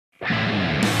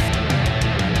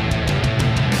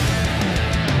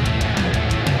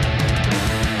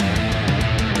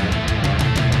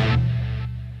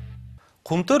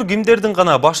Кумтөр кимдердин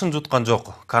гана башын жуткан жок.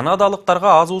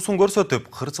 Канадалыктарга азуусун көрсөтүп,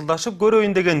 кырсылдашып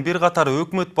көрөйүн деген бир катар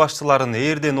өкмөт башчыларын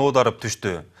эрден оодарып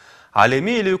түштү. Ал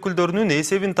эми эл өкүлдөрүнүн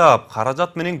эсебин таап,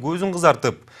 каражат менен көзүн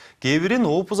кызартып, кээ бирин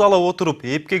опуз ала отуруп,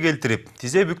 эпке келтирип,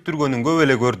 тизе бүктүргөнүн көп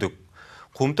эле көрдүк.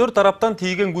 Кумтөр тараптан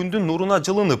тийген күндүн нуруна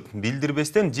жылынып,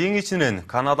 билдирбестен жеңичинен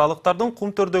канадалыктардын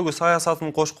Кумтөрдөгү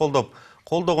саясатын кош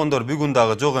колдогондор бүгүн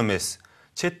дагы жок эмес.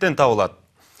 Четтен табылат.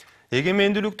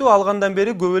 Эгемендүүлүктү алгандан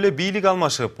бери көп эле бийлик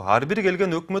алмашып, ар бир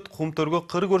келген өкмөт Кумтөргө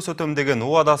кыр көрсөтөм деген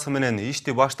убадасы менен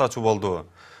ишти баштачу болду.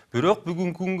 Бирок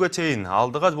бүгүнкү күнгө чейин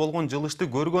алдыга болгон жылышты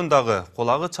көргөн дагы,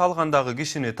 кулагы чалган дагы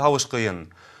кишини табыш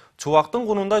кыйын. Чубактын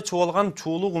кунундай чубалган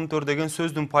чуулуу Кумтөр деген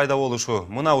сөздүн пайда болушу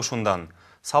мына ушундан.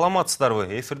 Саламатсыздарбы?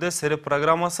 Эфирде Сереп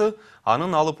программасы,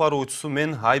 анын алып баруучусу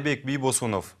мен Айбек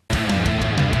Бийбосунов.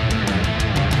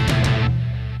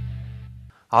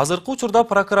 Азыркы учурда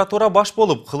прокуратура баш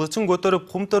болуп, кылычын көтөрүп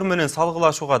Кумтөр менен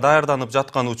салгылашууга даярданып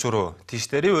жаткан учуру.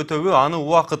 Тиштери өтөбү аны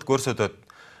убакыт көрсөтөт.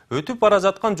 Өтүп бара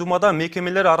жаткан жумада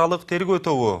мекемелер аралык тергөө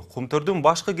тобу Кумтөрдүн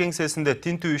башкы кеңсесинде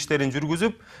тинтүү иштерин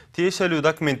жүргүзүп, тиешелүү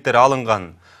документтер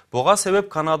алынган. Буга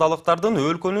себеп канадалыктардын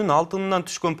өлкөнүн алтынынан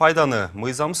түшкөн пайданы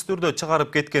мыйзамсыз түрдө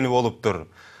чыгарып кеткени болуптур.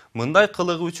 Мындай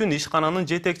кылыгы үчүн ишкананын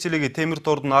жетекчилиги темир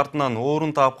тордун артынан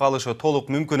орун таап калышы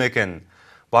толук мүмкүн экен.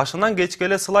 Башынан кечке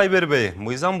эле сылай бербей,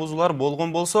 мыйзам бузуулар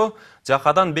болгон болсо,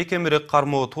 жакадан бекемирээк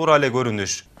кармоо туура эле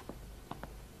көрүнүш.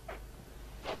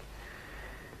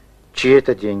 Чьи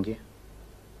это деньги?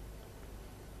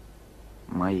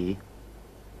 Мои.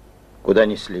 Куда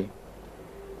несли?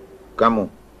 Кому?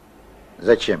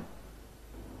 Зачем?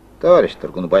 Товарищ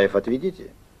Тургунбаев,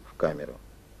 отведите в камеру.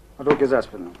 Руки за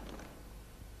спину.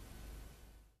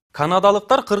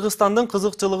 Канадалыктар Кыргызстандын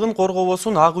кызыкчылыгын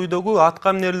коргобосун Ак үйдөгү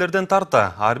аткамнерлерден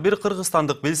тарта, ар бир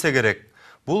кыргызстандык билсе керек.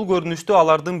 Бул көрүнүштү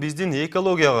алардын биздин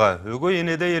экологияга, өгөй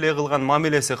энедей эле кылган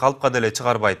мамилеси калпка деле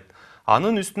чыгарбайт.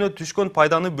 Анын үстүнө түшкөн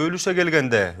пайданы бөлүшө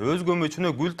келгенде өз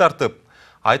көмөчүнө гүл тартып,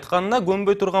 айтканына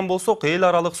көнбөй турган болсок, эл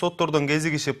аралык соттордон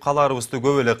кезигишип калаарыбызды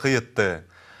көп эле кыйытты.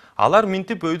 Алар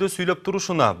минтип өйдө сүйлөп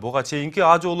турушуна буга чейинки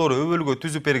ажоолор өбөлгө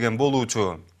түзүп берген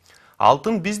болуучу.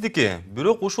 Алтын биздики,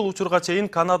 бирок ушул учурга чейин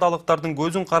канадалыктардын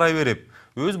көзүн карай берип,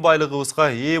 өз байлыгыбызга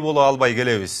ээ боло албай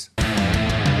келебиз.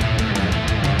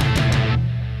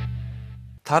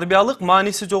 Тарбиялык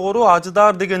мааниси жогору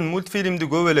Ажыдаар деген мультфильмди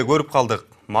көп эле көрүп калдык.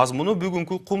 Мазмуну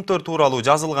бүгүнкү Кумтөр тууралуу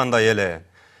жазылгандай эле.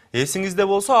 Эсиңизде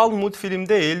болсо, ал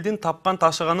мультфильмде элдин тапкан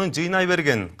ташыганын жыйнай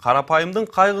берген, карапайымдын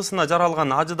кайгысына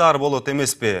жаралган Ажыдаар болот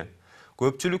эмеспи?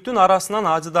 Көпчүлүктүн арасынан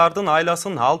Ажыдаардын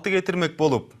айласын алты кетирмек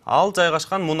болуп, ал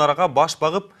жайгашкан мунарага баш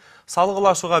багып,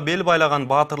 салгылашууга бел байлаган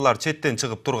баатырлар четтен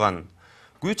чыгып турган.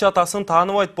 Күч атасын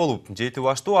тааныбайт болуп, жети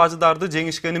баштуу Ажыдаарды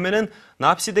жеңишкени менен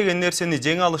напси деген нерсени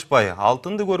жеңе алышпай,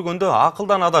 алтынды көргөндө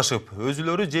акылдан адашып,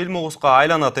 өзүлөрү желмогузга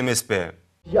айланат эмеспи?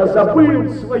 Я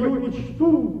забыл свою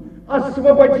мечту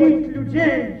освободить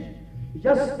людей.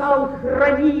 Я стал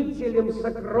хранителем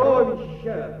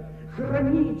сокровища,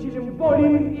 хранителем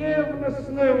более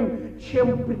ревностным,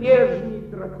 чем прежний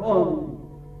дракон.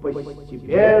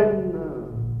 Постепенно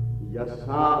я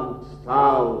сам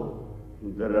стал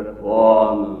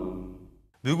драконом.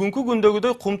 Бүгүнкү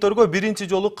күндөгүдөй Кумтөргө биринчи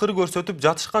жолу кыр көрсөтүп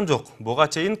жатышкан жок. Буга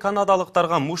чейин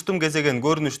канадалыктарга муштум кезеген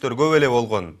көрүнүштөр көп эле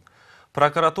болгон.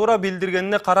 Прокуратура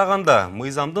билдиргенине караганда,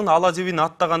 мыйзамдын ала жибин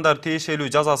аттагандар тиешелүү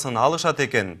жазасын алышат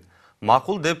экен.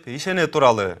 Макул деп ишене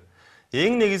туралы.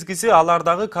 Эң негизгиси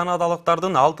алардагы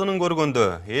канадалыктардын алтынын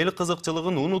көргөндө эл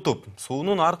кызыкчылыгын унутуп,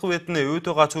 суунун аркы бетине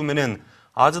өтө качуу менен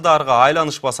Ажыдаарга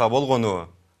айланышпаса болгону.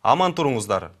 Аман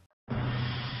туруңуздар.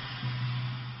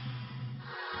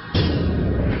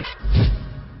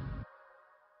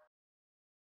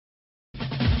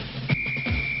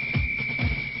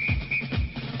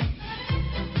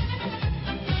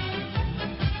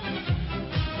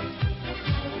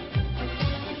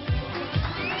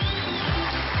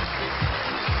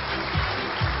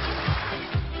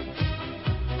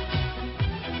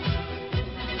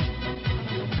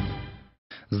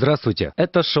 Здравствуйте,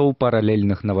 это шоу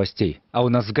параллельных новостей. А у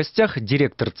нас в гостях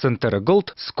директор Центра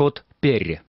Голд Скотт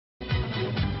Перри.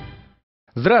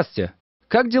 Здравствуйте.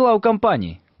 Как дела у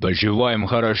компании? Поживаем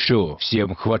хорошо,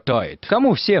 всем хватает.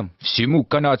 Кому всем? Всему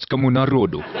канадскому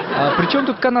народу. А при чем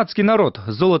тут канадский народ?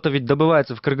 Золото ведь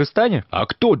добывается в Кыргызстане? А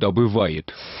кто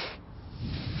добывает?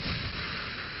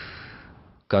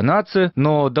 Канадцы,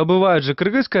 но добывают же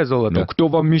кыргызское золото. Но кто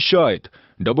вам мешает?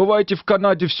 Добывайте в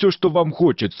Канаде все, что вам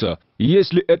хочется. И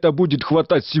если это будет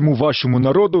хватать всему вашему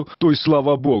народу, то и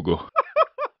слава богу.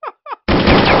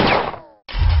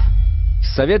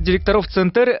 Совет директоров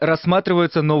Центеры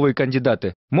рассматриваются новые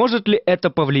кандидаты. Может ли это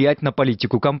повлиять на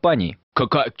политику компании?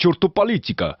 Какая к черту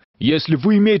политика? Если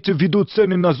вы имеете в виду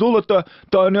цены на золото,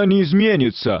 то она не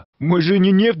изменится. Мы же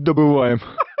не нефть добываем.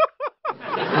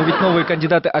 Но ведь новые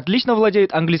кандидаты отлично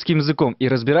владеют английским языком и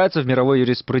разбираются в мировой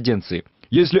юриспруденции.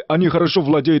 Если они хорошо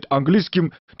владеют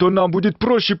английским, то нам будет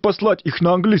проще послать их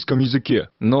на английском языке.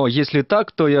 Но если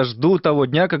так, то я жду того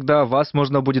дня, когда вас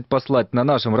можно будет послать на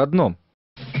нашем родном.